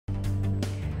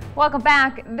Welcome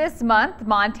back. This month,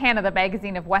 Montana, the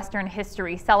magazine of Western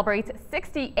history, celebrates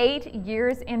 68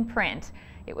 years in print.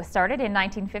 It was started in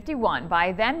 1951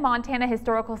 by then Montana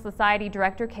Historical Society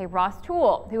Director K. Ross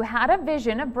Toole, who had a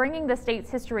vision of bringing the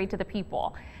state's history to the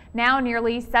people. Now,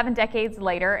 nearly 7 decades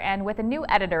later, and with a new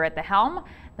editor at the helm,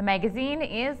 the magazine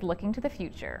is looking to the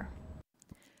future.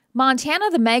 Montana,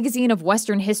 the magazine of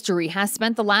Western history, has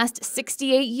spent the last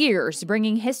 68 years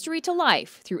bringing history to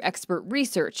life through expert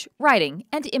research, writing,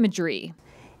 and imagery.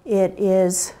 It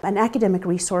is an academic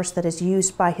resource that is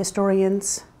used by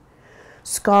historians,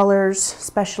 scholars,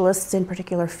 specialists in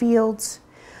particular fields,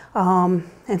 and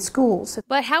schools.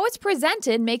 But how it's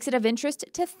presented makes it of interest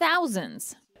to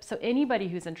thousands. So anybody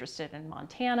who's interested in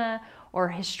Montana or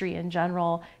history in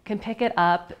general can pick it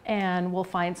up and will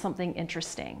find something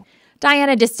interesting.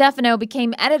 Diana DeStefano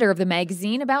became editor of the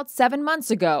magazine about 7 months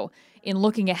ago. In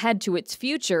looking ahead to its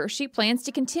future, she plans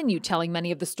to continue telling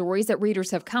many of the stories that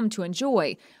readers have come to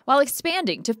enjoy, while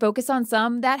expanding to focus on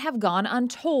some that have gone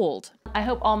untold. I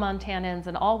hope all Montanans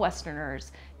and all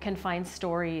Westerners can find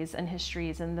stories and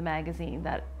histories in the magazine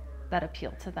that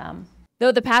appeal to them.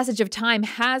 Though the passage of time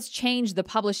has changed the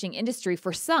publishing industry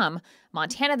for some,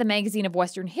 Montana, the magazine of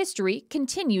Western history,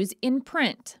 continues in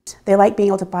print. They like being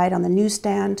able to buy it on the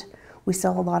newsstand. We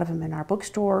sell a lot of them in our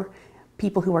bookstore.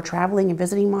 People who are traveling and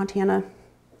visiting Montana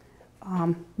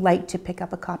like to pick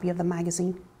up a copy of the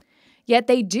magazine. Yet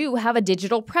they do have a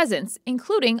digital presence,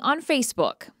 including on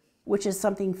Facebook. Which is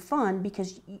something fun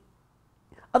because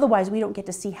otherwise we don't get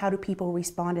to see how do people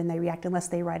respond and they react unless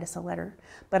they write us a letter.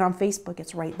 But on Facebook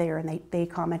it's right there, and they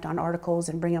comment on articles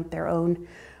and bring up their own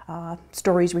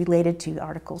stories related to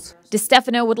articles.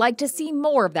 DeStefano would like to see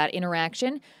more of that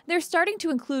interaction. They're starting to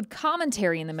include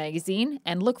commentary in the magazine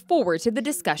and look forward to the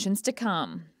discussions to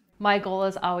come. My goal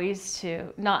is always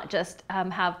to not just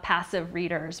have passive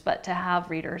readers, but to have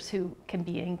readers who can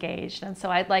be engaged. And so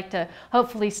I'd like to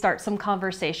hopefully start some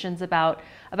conversations about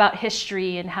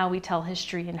history and how we tell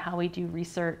history and how we do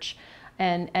research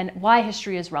and why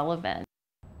history is relevant.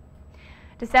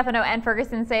 DeStefano and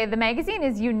Ferguson say the magazine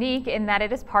is unique in that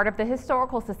it is part of the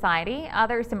Historical Society.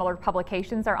 Other similar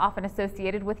publications are often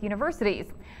associated with universities.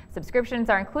 Subscriptions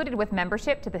are included with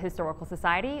membership to the Historical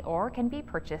Society or can be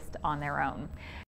purchased on their own.